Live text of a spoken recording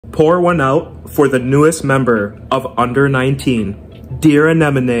Pour one out for the newest member of Under 19. Dear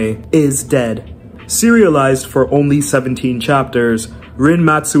Anemone is dead. Serialized for only 17 chapters, Rin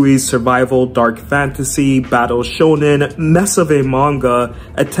Matsui's survival dark fantasy battle shonen mess of a manga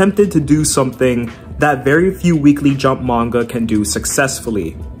attempted to do something that very few weekly Jump manga can do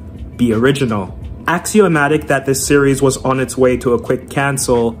successfully: be original. Axiomatic that this series was on its way to a quick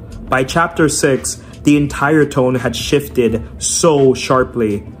cancel, by chapter 6, the entire tone had shifted so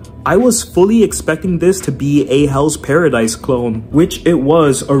sharply. I was fully expecting this to be a Hell's Paradise clone, which it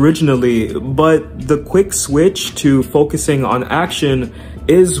was originally, but the quick switch to focusing on action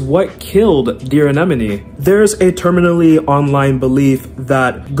is what killed Dear Anemone. There's a terminally online belief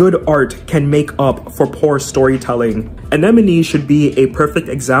that good art can make up for poor storytelling. Anemone should be a perfect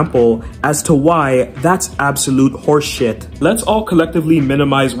example as to why that's absolute horseshit. Let's all collectively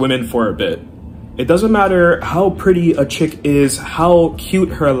minimize women for a bit. It doesn't matter how pretty a chick is, how cute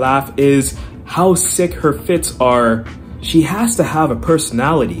her laugh is, how sick her fits are, she has to have a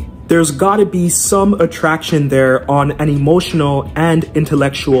personality. There's gotta be some attraction there on an emotional and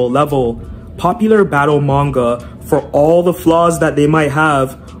intellectual level. Popular battle manga, for all the flaws that they might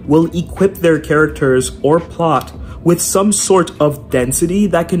have, will equip their characters or plot with some sort of density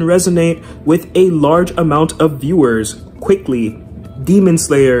that can resonate with a large amount of viewers quickly. Demon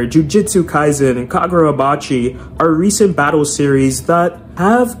Slayer, Jujutsu Kaisen, and Kagurabachi are recent battle series that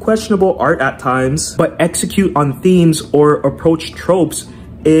have questionable art at times, but execute on themes or approach tropes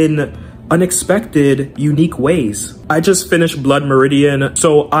in unexpected, unique ways. I just finished Blood Meridian,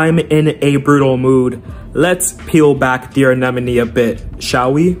 so I'm in a brutal mood. Let's peel back Dear Anemone a bit,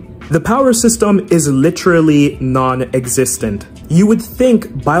 shall we? The power system is literally non-existent. You would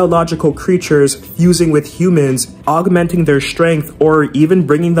think biological creatures fusing with humans, augmenting their strength, or even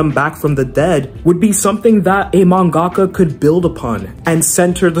bringing them back from the dead would be something that a mangaka could build upon and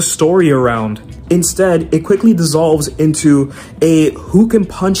center the story around. Instead, it quickly dissolves into a who can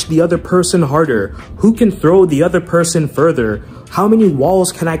punch the other person harder, who can throw the other person further, how many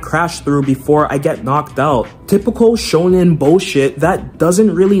walls can I crash through before I get knocked out? Typical shonen bullshit that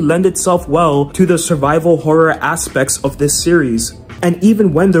doesn't really lend itself well to the survival horror aspects of this series. And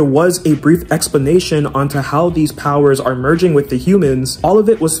even when there was a brief explanation onto how these powers are merging with the humans, all of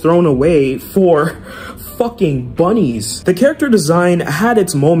it was thrown away for fucking bunnies. The character design had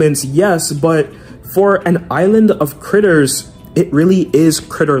its moments, yes, but for an island of critters, it really is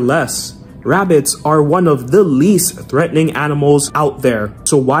critterless. Rabbits are one of the least threatening animals out there.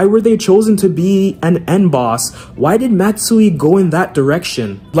 So why were they chosen to be an end boss? Why did Matsui go in that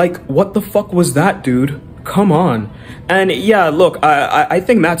direction? Like, what the fuck was that, dude? Come on. And yeah, look, I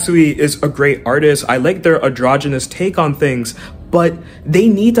think Matsui is a great artist. I like their androgynous take on things, but they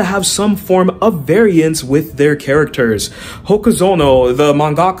need to have some form of variance with their characters. Hokuzono, the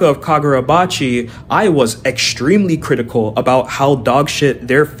mangaka of Kagurabachi, I was extremely critical about how dogshit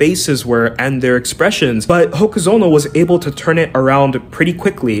their faces were and their expressions, but Hokuzono was able to turn it around pretty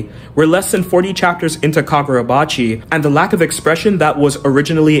quickly. We're less than 40 chapters into Kagurabachi, and the lack of expression that was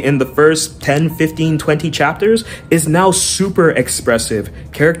originally in the first 10, 15, 20 chapters is now super expressive.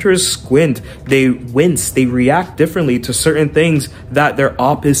 Characters squint, they wince, they react differently to certain things that their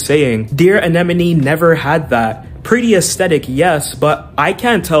op is saying. Dear Anemone never had that. Pretty aesthetic, yes, but I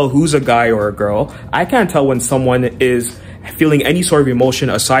can't tell who's a guy or a girl. I can't tell when someone is feeling any sort of emotion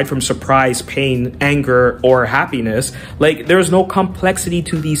aside from surprise, pain, anger, or happiness. Like, there's no complexity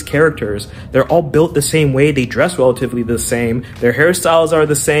to these characters. They're all built the same way, they dress relatively the same, their hairstyles are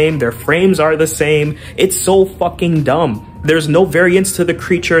the same, their frames are the same. It's so fucking dumb. There's no variance to the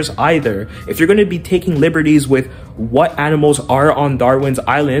creatures either. If you're going to be taking liberties with what animals are on Darwin's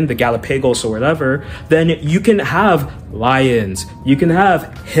Island, the Galapagos or whatever, then you can have lions, you can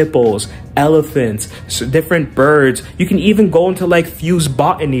have hippos, elephants, different birds. You can even go into like fused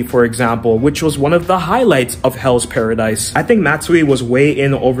botany, for example, which was one of the highlights of Hell's Paradise. I think Matsui was way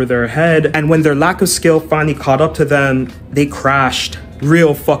in over their head, and when their lack of skill finally caught up to them, they crashed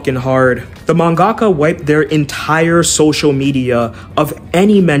real fucking hard. The mangaka wiped their entire social media of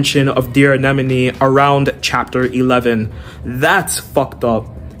any mention of Dear Anemone around chapter 11. That's fucked up.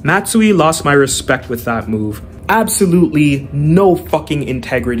 Matsui lost my respect with that move. Absolutely no fucking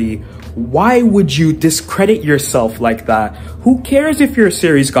integrity. Why would you discredit yourself like that? Who cares if your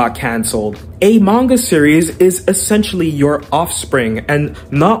series got cancelled? A manga series is essentially your offspring, and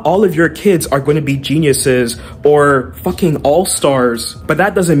not all of your kids are going to be geniuses or fucking all-stars. But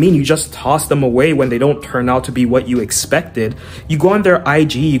that doesn't mean you just toss them away when they don't turn out to be what you expected. You go on their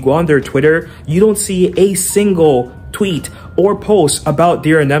IG, you go on their Twitter, you don't see a single tweet or post about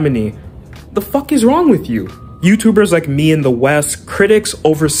Dear Anemone. The fuck is wrong with you? YouTubers like me in the West, critics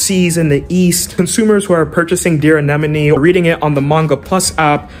overseas in the East, consumers who are purchasing Dear Anemone or reading it on the Manga Plus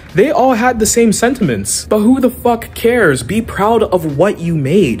app, they all had the same sentiments. But who the fuck cares? Be proud of what you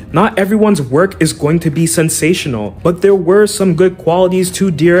made. Not everyone's work is going to be sensational, but there were some good qualities to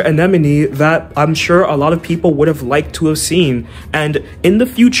Dear Anemone that I'm sure a lot of people would have liked to have seen. And in the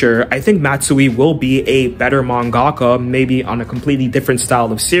future, I think Matsui will be a better mangaka, maybe on a completely different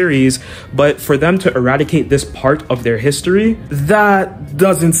style of series, but for them to eradicate this part of their history, that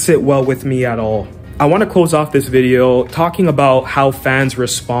doesn't sit well with me at all. I want to close off this video talking about how fans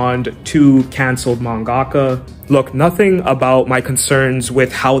respond to canceled mangaka. Look, nothing about my concerns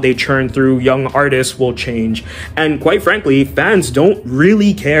with how they churn through young artists will change. And quite frankly, fans don't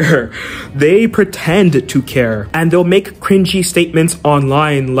really care. They pretend to care. And they'll make cringy statements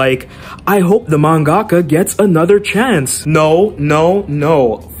online like, I hope the mangaka gets another chance. No, no,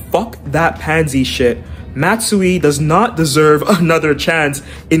 no. Fuck that pansy shit. Matsui does not deserve another chance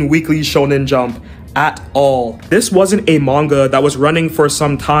in Weekly Shonen Jump at all. This wasn't a manga that was running for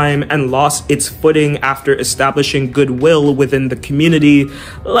some time and lost its footing after establishing goodwill within the community,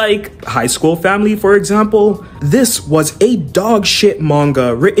 like High School Family, for example. This was a dog shit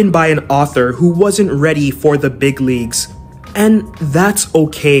manga written by an author who wasn't ready for the big leagues. And that's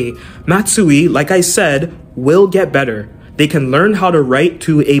okay. Matsui, like I said, will get better. They can learn how to write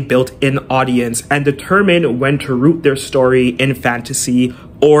to a built-in audience and determine when to root their story in fantasy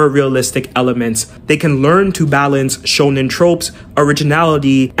or realistic elements. They can learn to balance shonen tropes,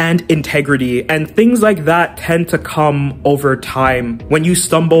 originality, and integrity, and things like that tend to come over time. When you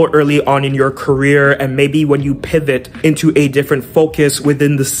stumble early on in your career and maybe when you pivot into a different focus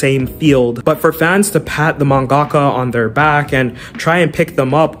within the same field. But for fans to pat the mangaka on their back and try and pick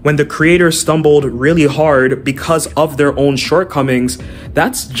them up when the creator stumbled really hard because of their own shortcomings,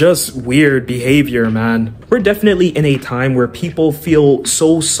 that's just weird behavior, man. We're definitely in a time where people feel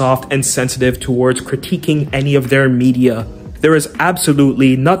so soft and sensitive towards critiquing any of their media. There is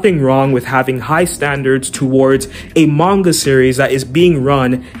absolutely nothing wrong with having high standards towards a manga series that is being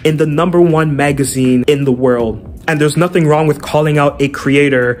run in the #1 magazine in the world. And there's nothing wrong with calling out a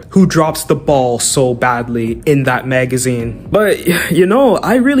creator who drops the ball so badly in that magazine. But, you know,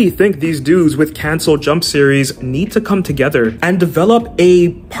 I really think these dudes with canceled Jump series need to come together and develop a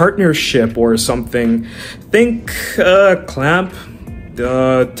partnership or something. Think Clamp,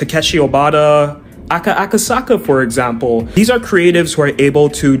 Takeshi Obata, Akasaka, for example. These are creatives who are able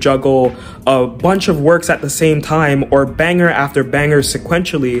to juggle a bunch of works at the same time or banger after banger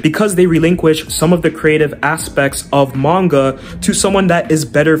sequentially because they relinquish some of the creative aspects of manga to someone that is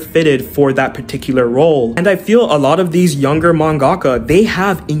better fitted for that particular role. And I feel a lot of these younger mangaka, they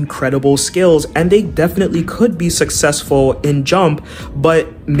have incredible skills and they definitely could be successful in Jump, but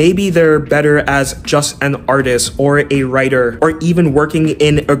maybe they're better as just an artist or a writer or even working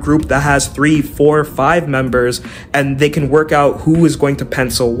in a group that has 3, 4, 5 members and they can work out who is going to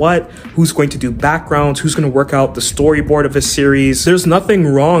pencil what, who's going to do backgrounds, who's going to work out the storyboard of a series. There's nothing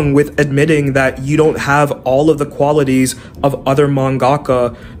wrong with admitting that you don't have all of the qualities of other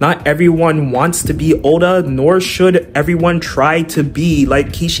mangaka. Not everyone wants to be Oda, nor should everyone try to be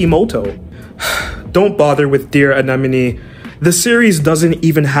like Kishimoto. Don't bother with Dear Anemone. The series doesn't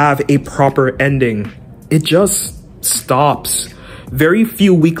even have a proper ending. It just stops. Very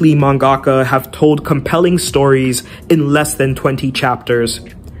few weekly mangaka have told compelling stories in less than 20 chapters.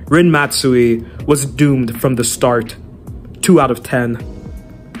 Rin Matsui was doomed from the start. 2 out of 10.